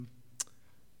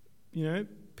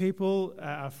people,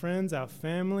 our friends, our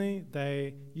family,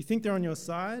 you think they're on your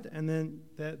side, and then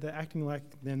they're acting like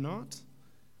they're not.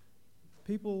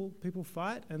 People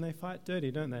fight, and they fight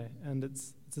dirty, don't they? And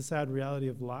it's a sad reality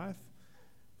of life.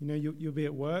 You'll be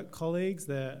at work, colleagues,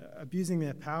 they're abusing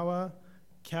their power,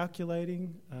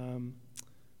 calculating,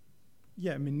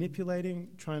 manipulating,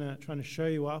 trying to show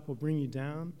you up or bring you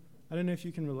down. I don't know if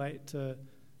you can relate to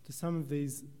some of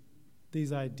these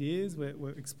ideas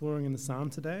we're exploring in the Psalm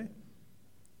today.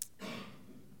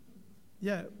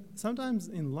 Yeah, sometimes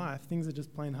in life, things are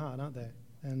just plain hard, aren't they?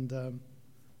 And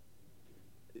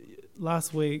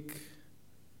last week,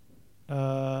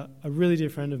 a really dear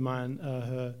friend of mine,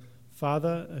 her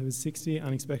father, who was 60,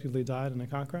 unexpectedly died in a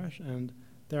car crash, and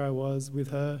there I was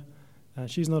with her.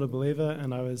 She's not a believer,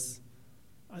 and I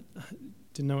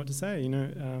didn't know what to say.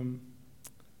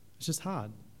 It's just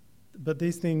hard. But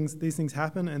these things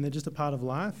happen, and they're just a part of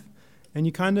life. And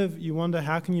you wonder,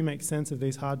 how can you make sense of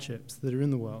these hardships that are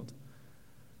in the world?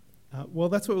 Well,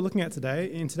 that's what we're looking at today.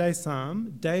 In today's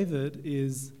psalm, David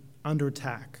is under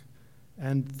attack.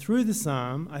 And through the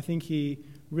psalm, I think he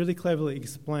really cleverly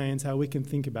explains how we can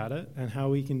think about it and how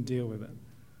we can deal with it.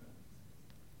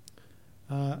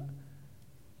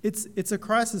 It's a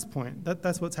crisis point.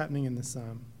 That's what's happening in this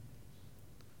psalm.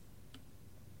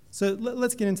 So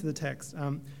let's get into the text.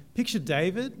 Picture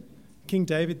David, King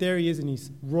David. There he is in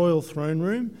his royal throne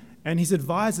room, and his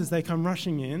advisors, they come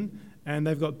rushing in, and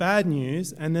they've got bad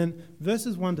news. And then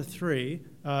verses 1 to 3,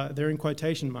 they're in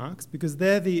quotation marks, because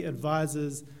they're the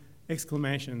advisors'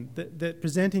 exclamation.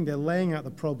 They're laying out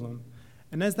the problem.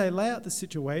 And as they lay out the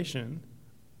situation,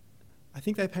 I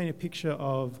think they paint a picture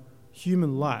of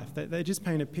human life. They just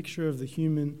paint a picture of the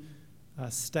human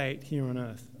state here on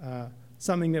earth,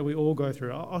 something that we all go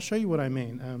through. I'll show you what I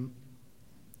mean.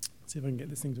 See if I can get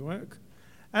this thing to work.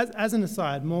 As an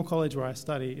aside, Moore College, where I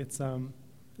study, it's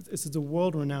a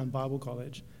world-renowned Bible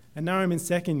college. And now I'm in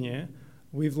second year.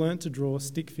 We've learnt to draw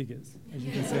stick figures, as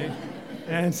you can see.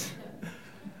 And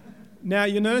now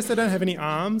you'll notice I don't have any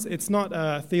arms. It's not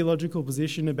a theological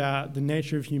position about the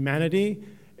nature of humanity.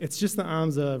 It's just the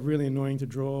arms are really annoying to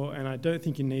draw, and I don't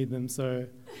think you need them, so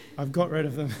I've got rid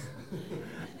of them.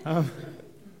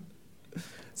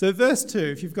 So verse 2,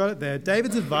 if you've got it there,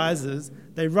 David's advisors,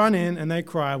 they run in and they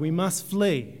cry, "We must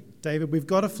flee. David, we've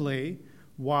got to flee."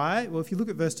 Why? Well, if you look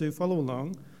at verse 2, follow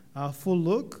along. "For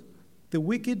look, the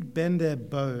wicked bend their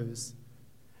bows.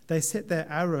 They set their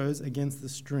arrows against the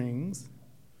strings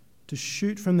to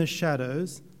shoot from the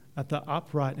shadows at the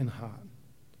upright in heart.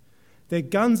 Their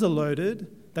guns are loaded,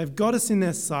 they've got us in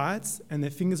their sights, and their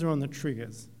fingers are on the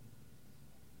triggers."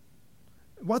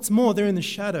 What's more, they're in the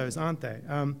shadows, aren't they?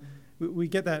 We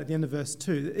get that at the end of verse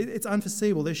 2. It's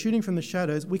unforeseeable. They're shooting from the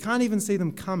shadows. We can't even see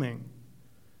them coming.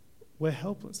 We're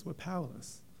helpless. We're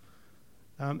powerless.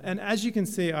 And as you can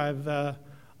see, I've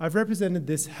represented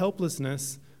this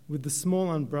helplessness with the small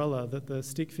umbrella that the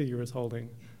stick figure is holding.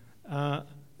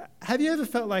 Have you ever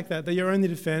felt like that your only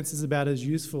defense is about as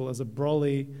useful as a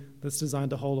brolly that's designed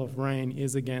to hold off rain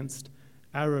is against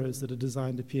arrows that are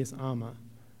designed to pierce armor?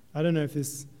 I don't know if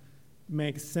this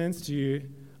makes sense to you.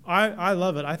 I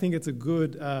love it. I think it's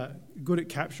good at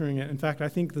capturing it. In fact, I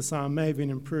think the psalm may have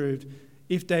been improved.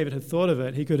 If David had thought of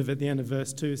it, he could have at the end of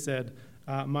verse 2 said,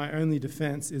 "My only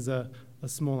defense is a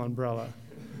small umbrella."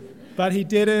 But he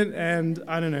didn't, and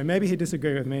I don't know, maybe he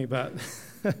disagreed with me, but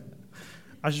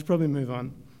I should probably move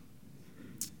on.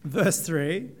 Verse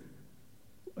 3,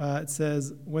 it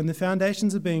says, "When the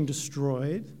foundations are being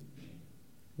destroyed,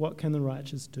 what can the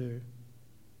righteous do?"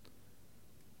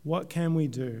 What can we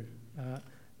do?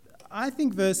 I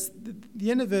think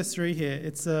the end of verse 3 here,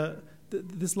 it's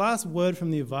this last word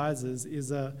from the advisors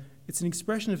it's an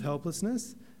expression of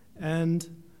helplessness,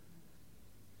 and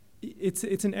it's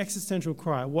an existential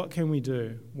cry. What can we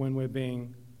do when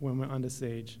we're under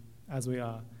siege, as we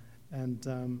are? And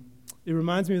it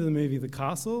reminds me of the movie The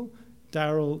Castle.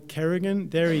 Daryl Kerrigan,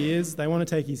 there he is. They want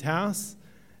to take his house,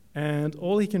 and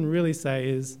all he can really say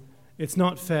is, "It's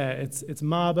not fair. It's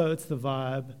Marbo. It's the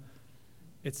vibe.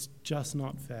 It's just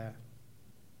not fair."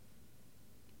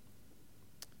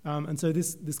 And so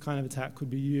this kind of attack could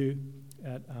be you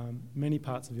at many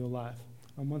parts of your life.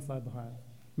 On one slide behind,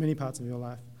 many parts of your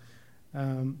life.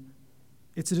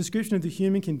 It's a description of the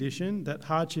human condition, that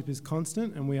hardship is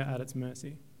constant and we are at its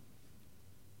mercy.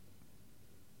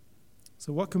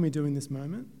 So what can we do in this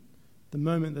moment? The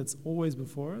moment that's always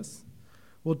before us?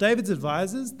 Well, David's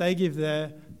advisors, they give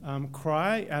their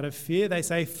cry out of fear. They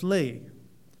say, "Flee."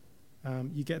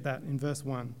 You get that in verse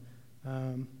 1.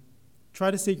 Try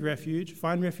to seek refuge.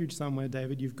 Find refuge somewhere,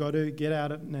 David. You've got to get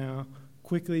out of it now,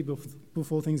 quickly,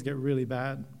 before things get really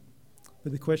bad.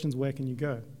 But the question is, where can you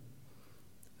go?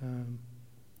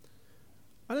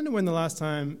 I don't know when the last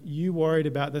time you worried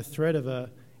about the threat of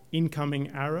a incoming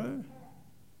arrow.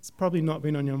 It's probably not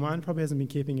been on your mind, probably hasn't been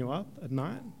keeping you up at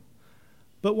night.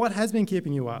 But what has been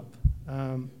keeping you up?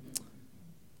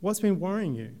 What's been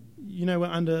worrying you? You know, we're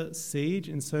under siege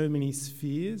in so many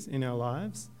spheres in our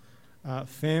lives,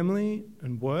 family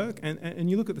and work, and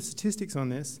you look at the statistics on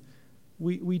this,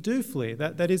 we do flee.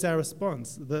 That is our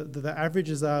response. The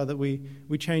averages are that we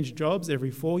change jobs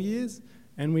every 4 years,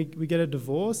 and we get a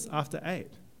divorce after 8.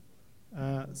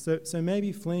 So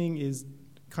maybe fleeing is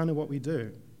kind of what we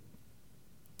do.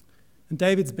 And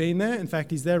David's been there. In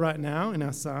fact, he's there right now in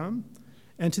our psalm.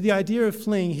 And to the idea of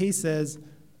fleeing, he says,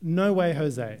 "No way,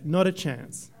 Jose, not a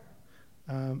chance.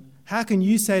 How can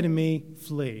you say to me,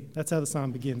 flee?" That's how the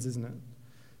psalm begins, isn't it?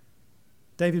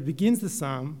 David begins the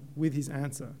psalm with his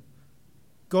answer.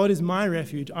 God is my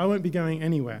refuge. I won't be going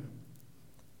anywhere.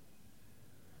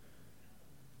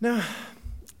 Now,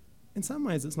 in some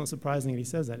ways, it's not surprising that he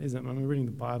says that, is it? I mean, we're reading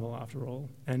the Bible after all,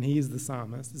 and he is the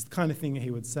psalmist. It's the kind of thing that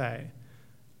he would say.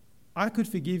 I could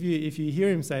forgive you if you hear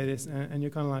him say this, and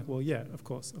you're kind of like, well, yeah, of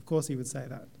course he would say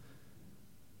that.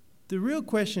 The real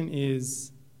question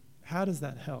is, how does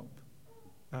that help?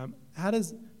 How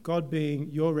does God being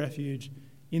your refuge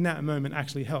in that moment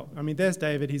actually help? I mean, there's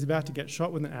David. He's about to get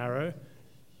shot with an arrow.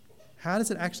 How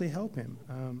does it actually help him?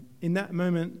 In that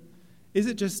moment, is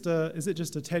it just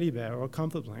a teddy bear or a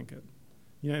comfort blanket?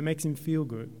 You know, it makes him feel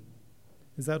good.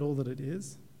 Is that all that it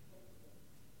is?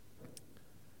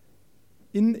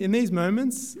 In these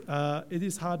moments, it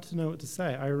is hard to know what to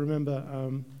say. I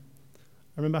remember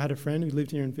I had a friend who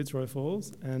lived here in Fitzroy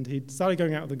Falls, and he'd started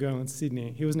going out with a girl in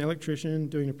Sydney. He was an electrician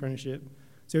doing an apprenticeship,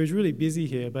 so he was really busy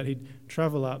here, but he'd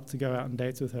travel up to go out on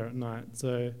dates with her at night,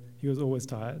 so he was always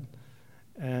tired.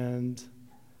 And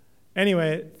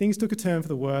anyway, things took a turn for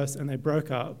the worse, and they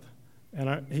broke up,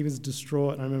 and he was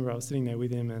distraught, and I remember I was sitting there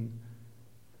with him and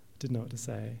didn't know what to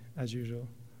say, as usual.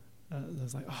 I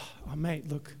was like, oh mate,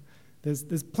 look,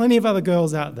 there's plenty of other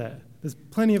girls out there. There's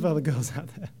plenty of other girls out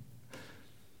there.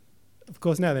 Of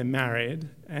course, now they're married,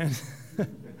 and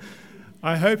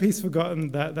I hope he's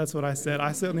forgotten that that's what I said.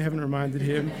 I certainly haven't reminded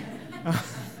him.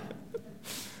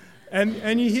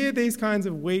 And you hear these kinds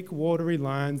of weak, watery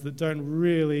lines that don't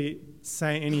really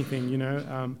say anything, you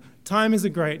know. Time is a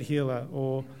great healer,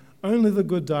 or only the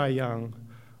good die young.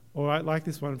 Or I like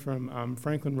this one from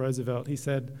Franklin Roosevelt. He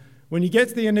said, "When you get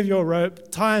to the end of your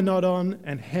rope, tie a knot on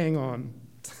and hang on."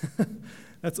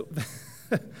 That's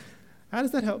how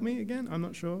does that help me again? I'm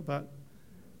not sure, but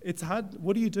it's hard.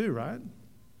 What do you do, right?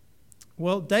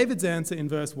 Well, David's answer in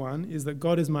verse 1 is that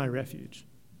God is my refuge.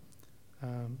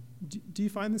 Do you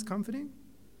find this comforting?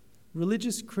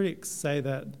 Religious critics say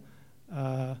that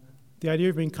the idea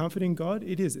of being comforting God,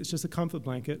 it is. It's just a comfort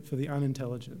blanket for the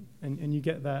unintelligent. And you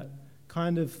get that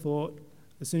kind of thought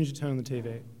as soon as you turn on the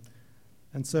TV.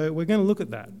 And so we're going to look at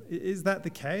that. Is that the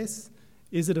case?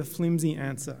 Is it a flimsy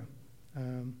answer?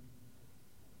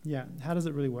 How does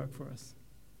it really work for us?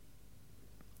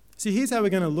 See, here's how we're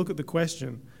going to look at the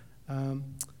question.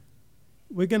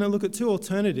 We're going to look at two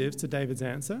alternatives to David's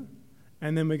answer,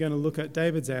 and then we're going to look at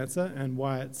David's answer and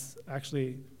why it's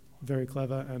actually very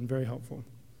clever and very helpful.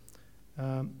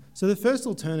 So the first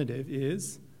alternative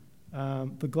is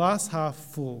the glass half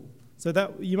full. So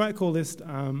that you might call this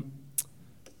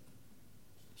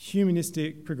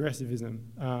humanistic progressivism,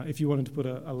 if you wanted to put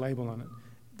a label on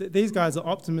it. These guys are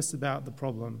optimists about the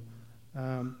problem.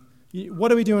 What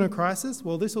do we do in a crisis?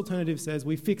 Well, this alternative says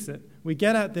we fix it. We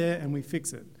get out there and we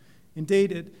fix it.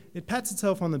 Indeed, it pats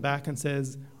itself on the back and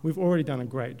says, we've already done a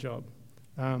great job.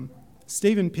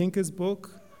 Steven Pinker's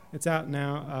book, it's out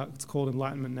now, it's called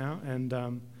Enlightenment Now,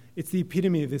 and it's the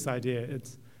epitome of this idea.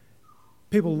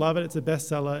 People love it, it's a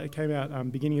bestseller. It came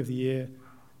out beginning of the year,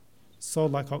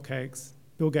 sold like hotcakes.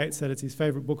 Bill Gates said it's his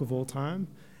favorite book of all time.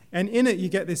 And in it, you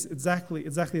get this exactly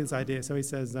this idea. So he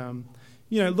says,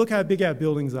 look how big our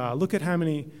buildings are. Look at how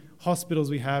many hospitals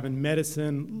we have and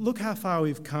medicine. Look how far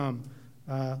we've come.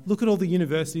 Look at all the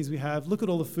universities we have. Look at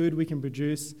all the food we can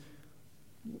produce.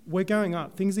 We're going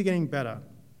up. Things are getting better.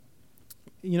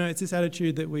 You know, it's this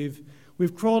attitude that we've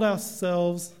crawled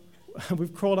ourselves,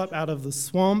 we've crawled up out of the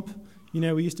swamp. You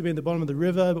know, we used to be at the bottom of the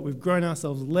river, but we've grown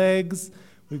ourselves legs.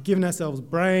 We've given ourselves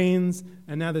brains,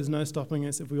 and now there's no stopping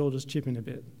us if we all just chip in a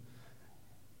bit.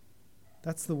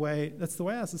 That's the way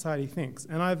our society thinks.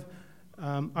 And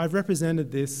I've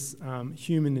represented this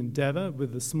human endeavour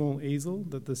with the small easel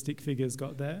that the stick figure's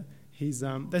got there.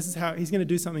 This is how he's going to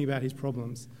do something about his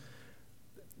problems.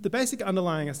 The basic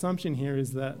underlying assumption here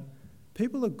is that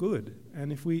people are good,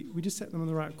 and if we just set them on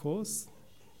the right course,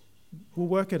 we'll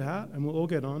work it out and we'll all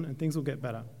get on and things will get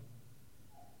better.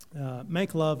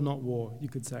 Make love, not war, you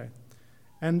could say.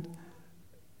 And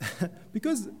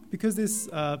because this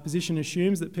position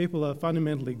assumes that people are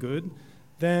fundamentally good,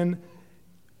 then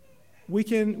we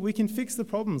can fix the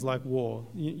problems like war.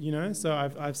 You know, so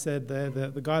I've said there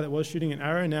that the guy that was shooting an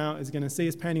arrow now is going to see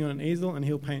us painting on an easel and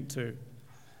he'll paint too.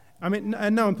 I mean,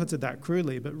 and no one puts it that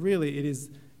crudely, but really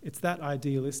it's that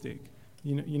idealistic.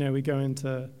 You know, we go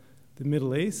into the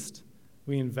Middle East,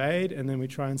 we invade, and then we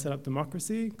try and set up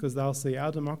democracy because they'll see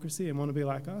our democracy and want to be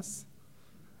like us.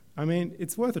 I mean,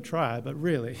 it's worth a try, but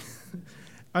really.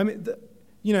 I mean,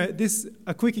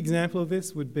 a quick example of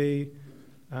this would be,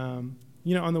 on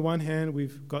the one hand,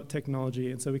 we've got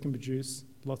technology, and so we can produce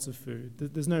lots of food.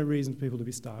 There's no reason for people to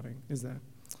be starving, is there?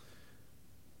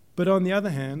 But on the other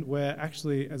hand, we're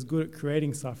actually as good at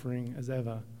creating suffering as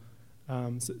ever.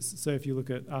 So if you look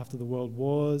at after the World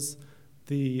Wars,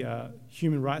 the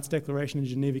Human Rights Declaration and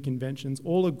Geneva Conventions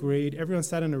all agreed, everyone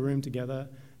sat in a room together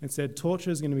and said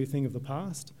torture is going to be a thing of the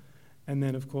past. And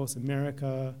then, of course,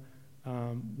 America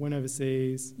went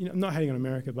overseas. I'm not hating on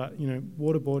America, but,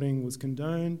 waterboarding was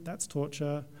condoned. That's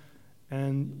torture.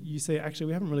 And you see, actually,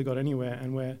 we haven't really got anywhere,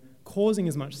 and we're causing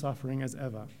as much suffering as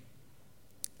ever.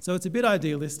 So it's a bit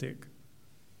idealistic.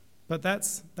 But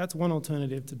that's one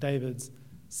alternative to David's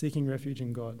seeking refuge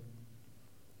in God.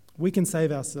 We can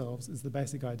save ourselves is the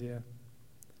basic idea.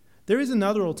 There is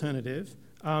another alternative,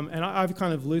 and I've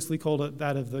kind of loosely called it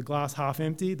that of the glass half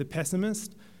empty, the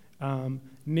pessimist.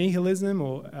 Nihilism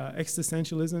or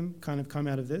existentialism kind of come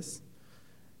out of this.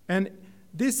 And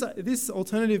this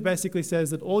alternative basically says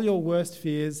that all your worst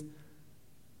fears,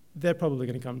 they're probably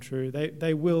going to come true.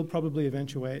 They will probably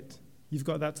eventuate. You've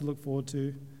got that to look forward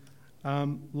to.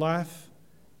 Life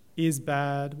is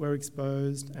bad, we're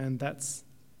exposed, and that's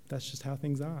just how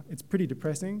things are. It's pretty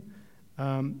depressing.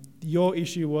 Your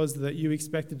issue was that you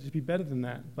expected it to be better than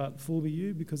that, but fool be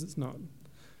you, because it's not.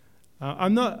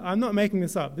 I'm not making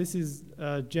this up. This is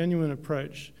a genuine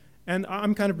approach, and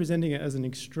I'm kind of presenting it as an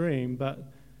extreme,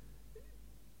 but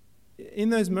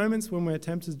in those moments when we're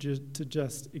tempted to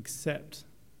just accept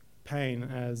pain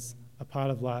as a part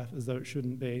of life as though it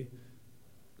shouldn't be,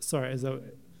 as though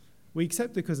we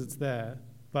accept it because it's there,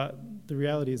 but the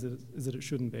reality is that it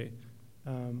shouldn't be.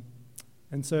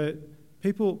 And so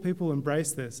people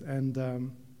embrace this, and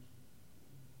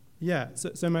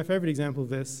so my favorite example of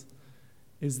this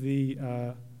is the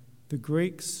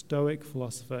Greek Stoic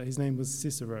philosopher. His name was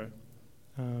Cicero.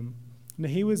 Now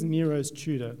he was Nero's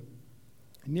tutor.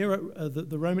 Nero,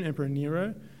 the Roman Emperor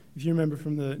Nero, if you remember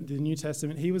from the New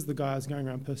Testament, he was the guy who was going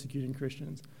around persecuting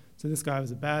Christians. So this guy was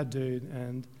a bad dude,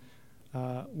 and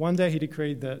one day he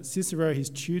decreed that Cicero, his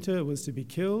tutor, was to be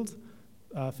killed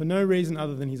for no reason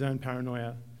other than his own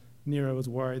paranoia. Nero was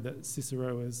worried that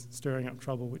Cicero was stirring up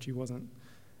trouble, which he wasn't.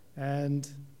 And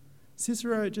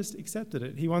Cicero just accepted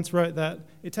it. He once wrote that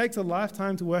it takes a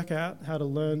lifetime to work out how to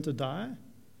learn to die,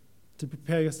 to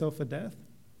prepare yourself for death.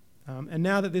 And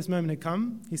now that this moment had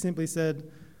come, he simply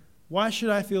said, "Why should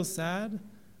I feel sad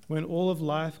when all of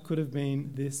life could have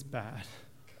been this bad?"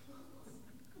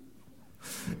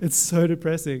 It's so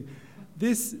depressing.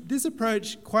 This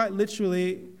approach quite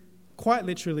literally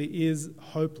is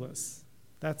hopeless.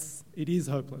 It is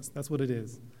hopeless. That's what it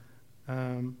is.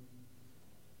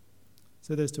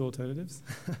 So there's two alternatives.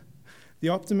 The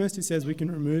optimist who says we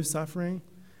can remove suffering,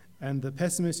 and the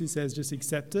pessimist who says just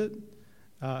accept it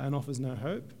and offers no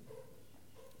hope.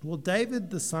 Well,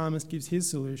 David the psalmist gives his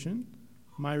solution: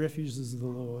 my refuge is the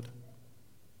Lord.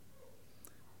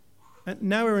 And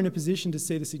now we're in a position to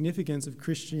see the significance of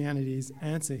Christianity's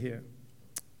answer here.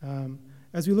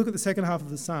 As we look at the second half of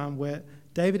the psalm, where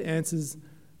David answers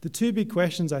the two big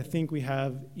questions I think we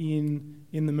have in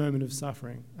the moment of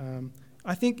suffering.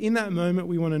 I think in that moment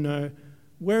we want to know,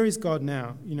 where is God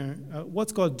now?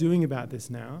 What's God doing about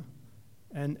this now?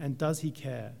 And does he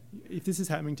care? If this is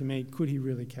happening to me, could he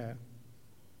really care?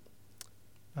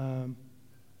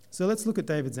 So let's look at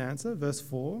David's answer, verse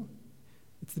 4.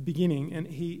 It's the beginning, and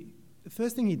the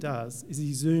first thing he does is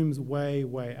he zooms way,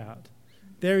 way out.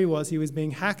 There he was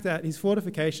being hacked at, his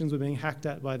fortifications were being hacked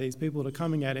at by these people that are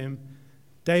coming at him.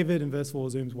 David, in verse 4,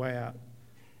 zooms way out.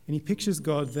 And he pictures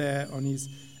God there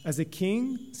as a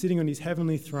king, sitting on his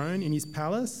heavenly throne in his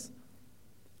palace.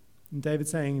 And David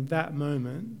saying, in that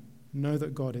moment, know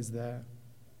that God is there.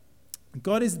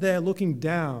 God is there looking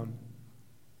down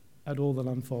at all that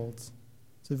unfolds.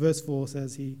 So verse 4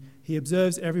 says he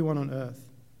observes everyone on earth.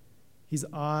 His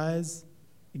eyes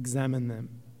examine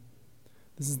them.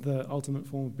 This is the ultimate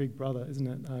form of Big Brother, isn't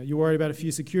it? You're worried about a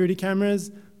few security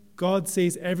cameras. God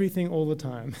sees everything all the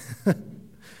time.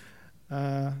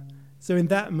 So in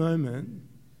that moment,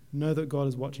 know that God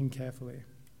is watching carefully.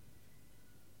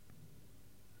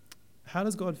 How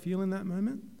does God feel in that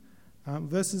moment?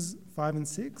 Verses 5 and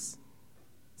 6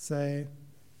 say,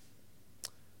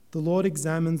 "The Lord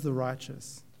examines the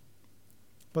righteous,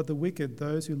 but the wicked,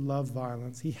 those who love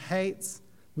violence, he hates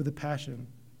with a passion.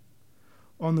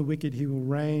 On the wicked he will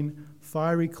rain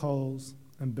fiery coals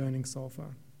and burning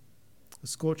sulfur. A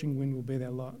scorching wind will be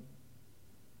their lot."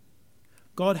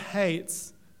 God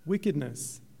hates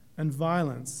wickedness and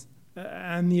violence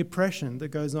and the oppression that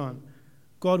goes on.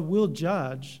 God will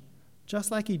judge,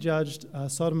 just like he judged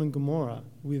Sodom and Gomorrah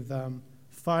with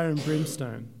fire and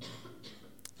brimstone.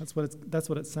 That's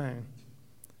what it's saying.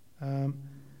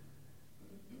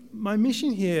 My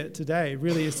mission here today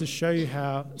really is to show you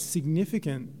how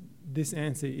significant this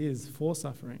answer is for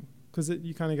suffering, because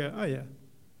you kind of go, oh yeah.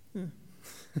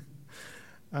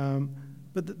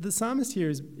 But the psalmist here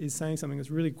is saying something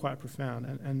that's really quite profound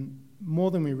and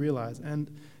more than we realize. And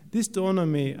this dawned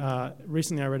on me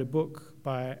recently. I read a book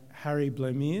by Harry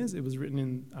Blomiers. It was written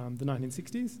in the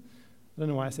 1960s. I don't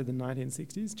know why I said the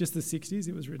 1960s, just the 60s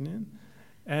it was written in.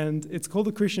 And it's called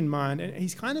The Christian Mind. And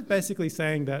he's kind of basically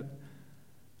saying that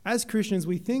as Christians,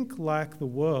 we think like the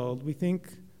world. We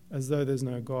think as though there's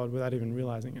no God without even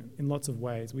realizing it in lots of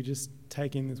ways. We just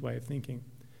take in this way of thinking.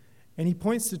 And he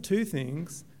points to two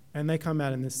things, and they come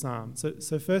out in this psalm.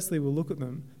 So firstly, we'll look at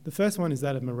them. The first one is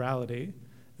that of morality,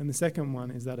 and the second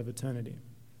one is that of eternity.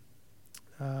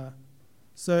 Oh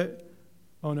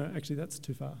no, actually that's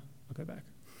too far. I'll go back.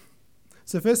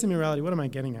 So first in morality, what am I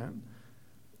getting at?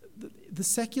 The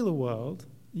secular world,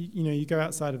 you go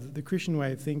outside of the Christian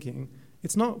way of thinking,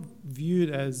 it's not viewed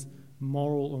as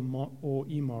moral or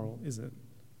immoral, is it?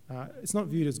 It's not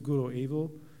viewed as good or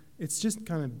evil. It's just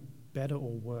kind of better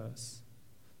or worse.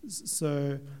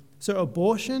 So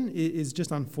abortion is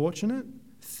just unfortunate.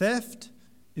 Theft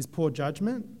is poor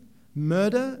judgment.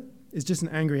 Murder is just an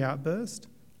angry outburst.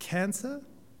 Cancer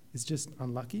is just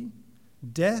unlucky.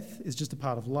 Death is just a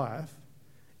part of life.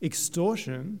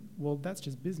 Extortion, well, that's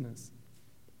just business.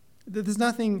 There's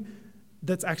nothing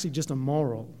that's actually just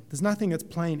immoral. There's nothing that's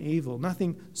plain evil,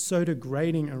 nothing so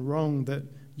degrading and wrong that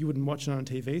you wouldn't watch it on a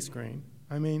TV screen.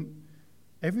 I mean,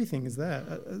 everything is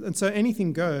there. And so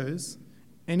anything goes,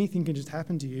 anything can just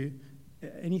happen to you,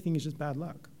 anything is just bad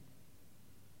luck.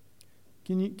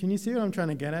 Can you see what I'm trying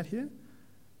to get at here?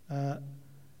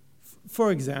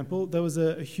 For example, there was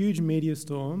a huge media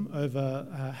storm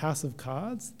over House of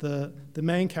Cards. The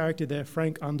main character there,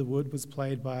 Frank Underwood, was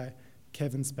played by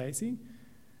Kevin Spacey.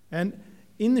 And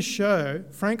in the show,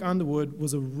 Frank Underwood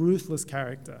was a ruthless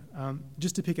character.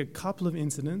 Just to pick a couple of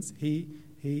incidents,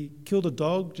 he killed a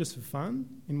dog just for fun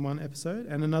in one episode,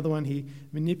 and another one he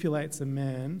manipulates a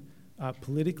man,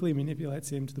 politically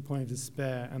manipulates him to the point of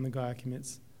despair, and the guy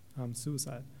commits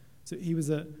suicide. So he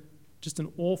was just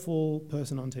an awful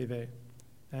person on TV,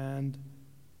 and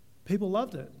people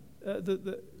loved it.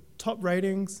 The top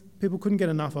ratings, people couldn't get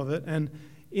enough of it, and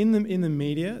in the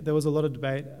media there was a lot of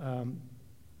debate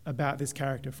about this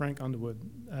character, Frank Underwood.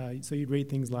 So you'd read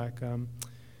things like,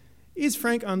 is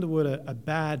Frank Underwood a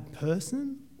bad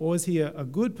person, or is he a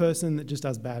good person that just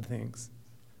does bad things?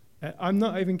 I'm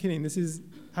not even kidding.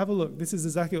 Have a look. This is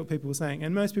exactly what people were saying,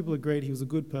 and most people agreed he was a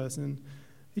good person.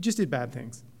 He just did bad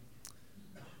things.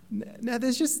 Now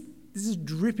this is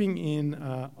dripping in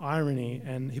irony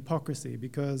and hypocrisy,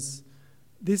 because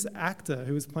this actor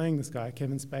who was playing this guy,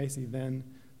 Kevin Spacey, then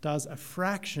does a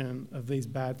fraction of these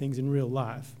bad things in real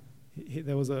life.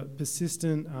 There was a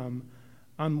persistent,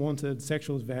 unwanted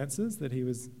sexual advances that he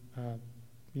was,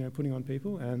 putting on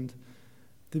people. And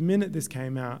the minute this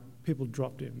came out, people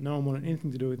dropped him. No one wanted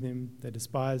anything to do with him. They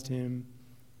despised him.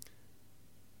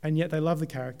 And yet they loved the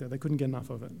character. They couldn't get enough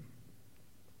of it.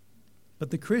 But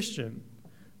the Christian,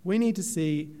 we need to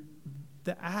see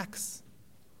the acts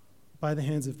by the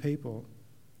hands of people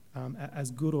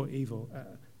as good or evil.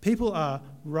 People are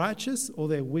righteous or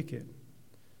they're wicked.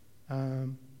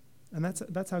 And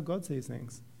that's how God sees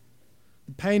things.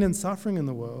 The pain and suffering in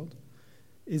the world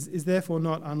is therefore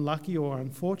not unlucky or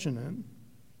unfortunate,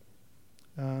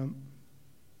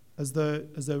 as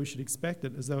though we should expect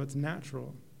it, as though it's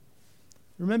natural.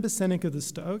 Remember Seneca the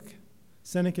Stoic?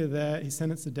 Seneca there, he's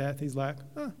sentenced to death. He's like,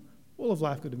 all of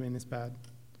life could have been this bad.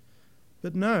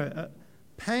 But no,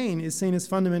 pain is seen as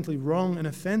fundamentally wrong and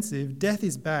offensive. Death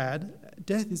is bad.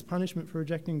 Death is punishment for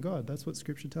rejecting God. That's what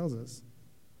Scripture tells us.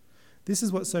 This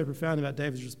is what's so profound about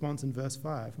David's response in verse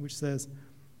 5, which says,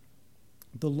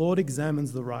 "The Lord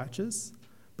examines the righteous,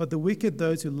 but the wicked,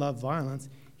 those who love violence,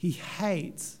 he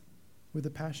hates with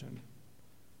a passion."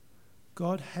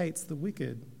 God hates the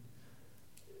wicked.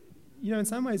 In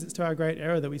some ways it's to our great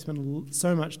error that we spend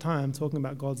so much time talking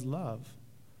about God's love.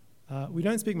 We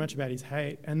don't speak much about his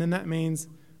hate, and then that means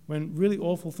when really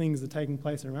awful things are taking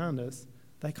place around us,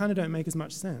 they kind of don't make as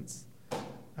much sense.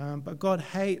 But God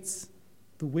hates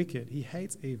the wicked. He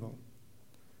hates evil.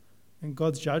 And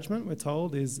God's judgment, we're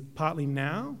told, is partly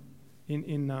now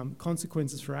in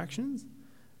consequences for actions,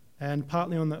 and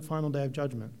partly on that final day of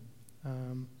judgment,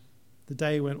 the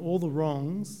day when all the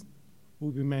wrongs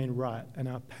will be made right and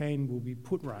our pain will be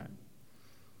put right.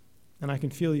 And I can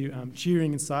feel you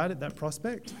cheering inside at that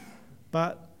prospect.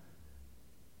 But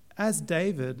as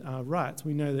David writes,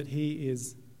 we know that he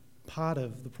is part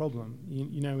of the problem.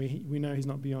 We know he's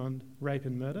not beyond rape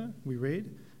and murder, we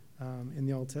read in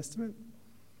the Old Testament.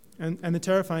 And the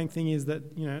terrifying thing is that,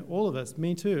 all of us,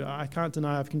 me too, I can't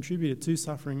deny I've contributed to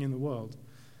suffering in the world.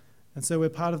 And so we're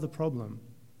part of the problem.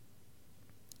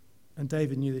 And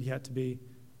David knew that he had to be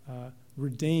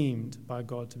redeemed by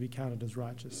God to be counted as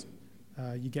righteous.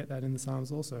 You get that in the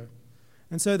Psalms also.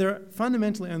 And so there are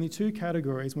fundamentally only two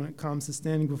categories when it comes to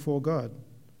standing before God.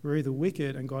 We're either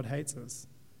wicked and God hates us,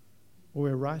 or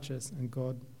we're righteous and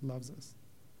God loves us.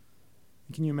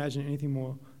 And can you imagine anything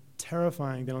more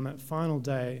terrifying than on that final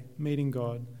day meeting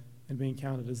God and being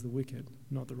counted as the wicked,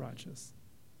 not the righteous?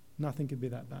 Nothing could be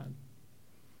that bad.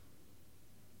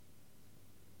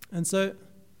 And so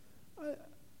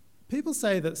people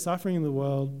say that suffering in the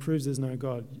world proves there's no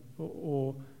God,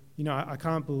 or I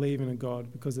can't believe in a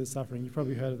God because there's suffering. You've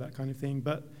probably heard of that kind of thing.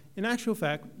 But in actual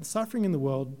fact, the suffering in the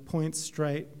world points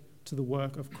straight to the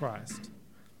work of Christ.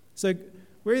 So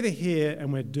we're either here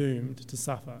and we're doomed to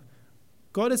suffer.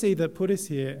 God has either put us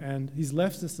here and he's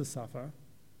left us to suffer,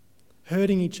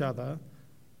 hurting each other,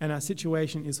 and our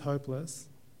situation is hopeless,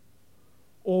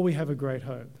 or we have a great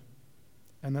hope.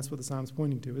 And that's what the Psalm's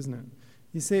pointing to, isn't it?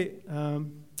 You see, I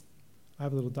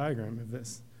have a little diagram of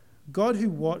this. God who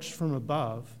watched from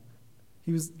above,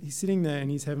 he's sitting there in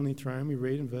his heavenly throne, we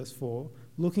read in verse 4,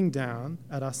 looking down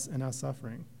at us and our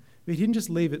suffering. But he didn't just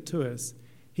leave it to us.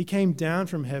 He came down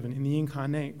from heaven in the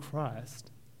incarnate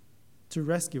Christ to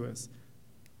rescue us.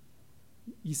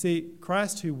 You see,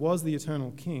 Christ, who was the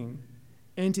eternal King,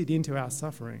 entered into our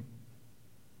suffering.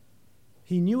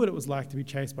 He knew what it was like to be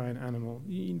chased by an animal.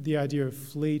 The idea of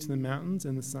flee to the mountains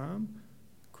in the psalm,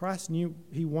 Christ knew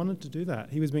he wanted to do that.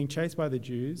 He was being chased by the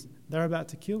Jews. They're about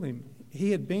to kill him.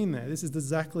 He had been there. This is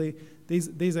exactly,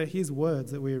 these are his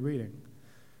words that we are reading.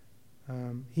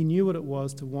 He knew what it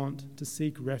was to want to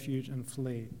seek refuge and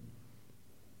flee.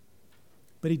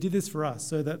 But he did this for us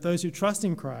so that those who trust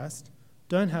in Christ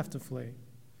don't have to flee.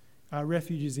 Our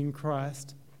refuge is in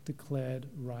Christ, declared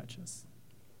righteous.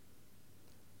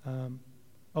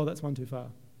 That's one too far.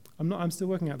 I'm still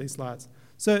working out these slides.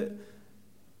 So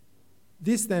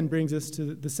this then brings us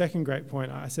to the second great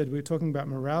point. I said we're talking about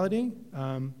morality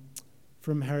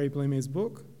from Harry Blemere's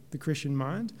book, The Christian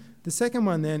Mind. The second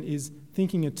one then is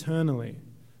thinking eternally.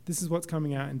 This is what's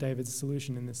coming out in David's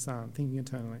solution in this psalm, thinking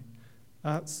eternally.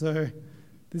 So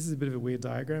this is a bit of a weird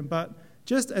diagram, but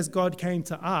just as God came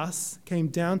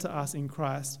down to us in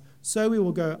Christ, so we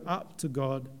will go up to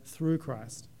God through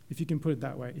Christ, if you can put it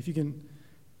that way.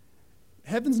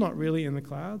 Heaven's not really in the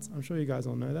clouds. I'm sure you guys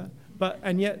all know that.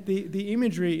 And yet the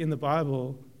imagery in the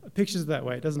Bible pictures it that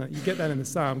way, doesn't it? You get that in the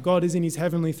psalm. God is in his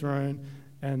heavenly throne,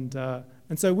 and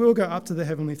so we'll go up to the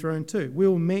heavenly throne too.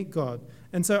 We'll meet God.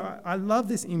 And so I love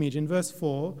this image. In verse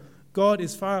 4, God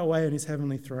is far away on his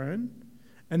heavenly throne.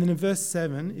 And then in verse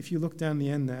 7, if you look down the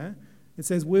end there, it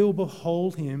says, we will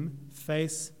behold him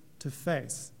face to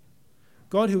face.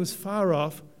 God who is far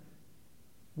off,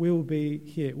 we will be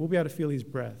here. We'll be able to feel his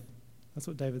breath. That's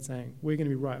what David's saying. We're going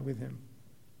to be right with him.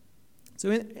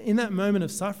 So in that moment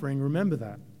of suffering, remember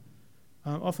that.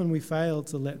 Often we fail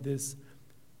to let this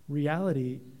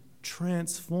reality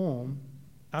transform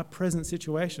our present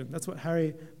situation. That's what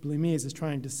Harry Blemere is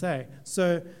trying to say.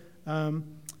 So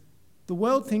the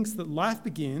world thinks that life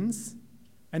begins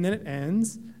and then it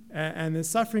ends, and there's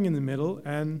suffering in the middle,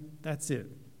 and that's it.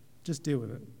 Just deal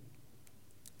with it.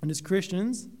 And as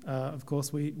Christians, of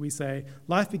course, we say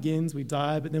life begins, we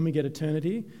die, but then we get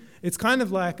eternity. It's kind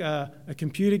of like a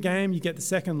computer game. You get the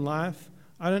second life.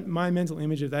 My mental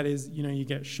image of that is, you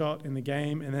get shot in the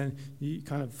game, and then you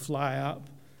kind of fly up,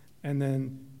 and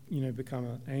then, become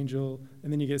an angel,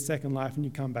 and then you get a second life, and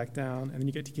you come back down, and then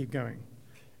you get to keep going.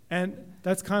 And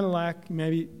that's kind of like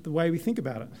maybe the way we think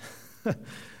about it.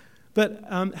 But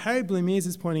Harry Blemere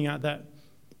is pointing out that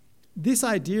this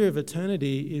idea of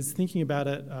eternity is thinking about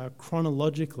it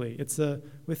chronologically.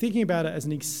 We're thinking about it as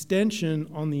an extension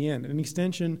on the end, an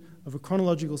extension of a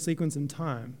chronological sequence in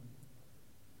time.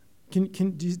 Do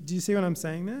you see what I'm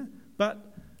saying there?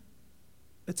 But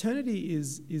eternity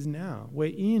is now.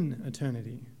 We're in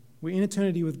eternity. We're in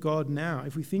eternity with God now,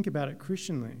 if we think about it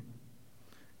Christianly.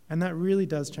 And that really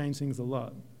does change things a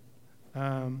lot.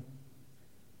 So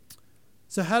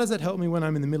how does that help me when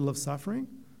I'm in the middle of suffering?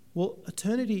 Well,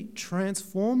 eternity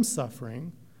transforms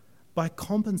suffering by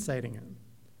compensating it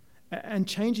and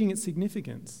changing its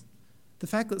significance. The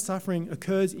fact that suffering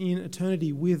occurs in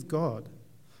eternity with God.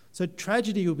 So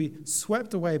tragedy will be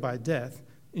swept away by death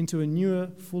into a newer,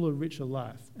 fuller, richer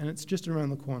life, and it's just around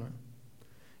the corner.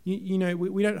 We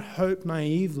don't hope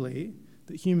naively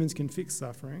that humans can fix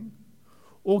suffering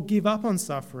or give up on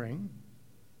suffering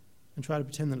and try to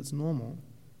pretend that it's normal.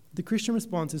 The Christian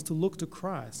response is to look to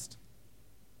Christ,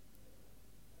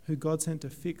 who God sent to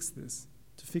fix this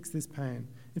pain.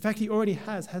 In fact, he already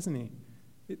has, hasn't he?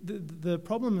 The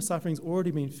problem of suffering has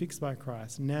already been fixed by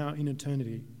Christ, now in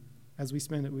eternity, as we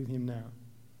spend it with him now.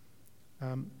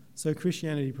 So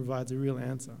Christianity provides a real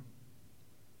answer.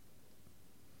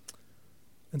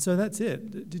 And so that's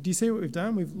it. Do you see what we've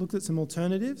done? We've looked at some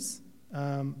alternatives,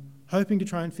 hoping to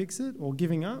try and fix it or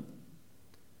giving up.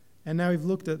 And now we've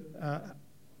looked at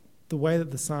the way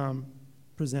that the psalm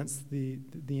presents the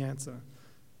answer.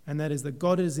 And that is that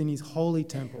God is in his holy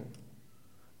temple.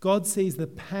 God sees the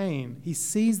pain. He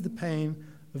sees the pain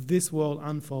of this world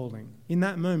unfolding. In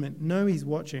that moment, know he's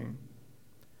watching.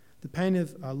 The pain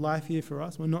of life here for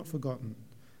us, we're not forgotten.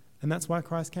 And that's why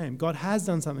Christ came. God has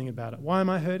done something about it. Why am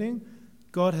I hurting?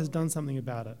 God has done something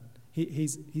about it.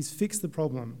 He's fixed the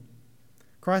problem.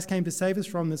 Christ came to save us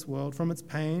from this world, from its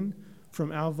pain,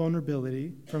 from our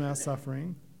vulnerability, from our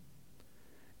suffering.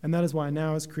 And that is why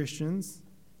now as Christians,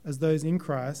 as those in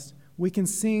Christ, we can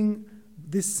sing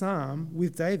this psalm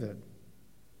with David,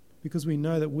 because we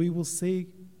know that we will see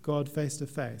God face to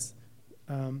face.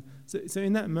 So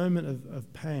in that moment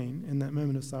of pain, in that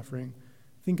moment of suffering,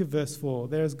 think of verse 4.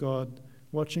 There's God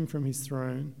watching from his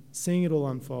throne, seeing it all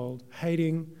unfold,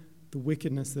 hating the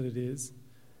wickedness that it is,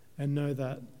 and know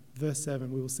that, verse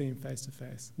 7, we will see him face to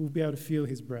face. We'll be able to feel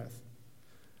his breath.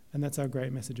 And that's our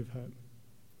great message of hope.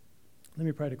 Let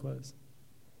me pray to close.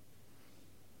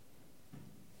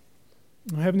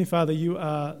 Heavenly Father, you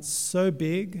are so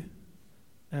big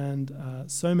and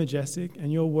so majestic,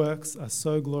 and your works are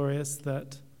so glorious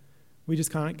that we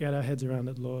just can't get our heads around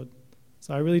it, Lord.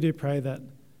 So I really do pray that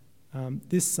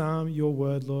this psalm, your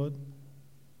word, Lord,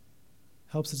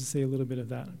 helps us to see a little bit of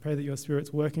that. I pray that your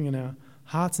Spirit's working in our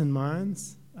hearts and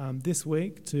minds this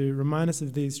week to remind us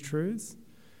of these truths,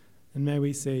 and may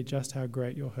we see just how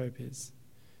great your hope is.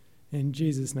 In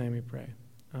Jesus' name we pray.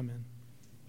 Amen.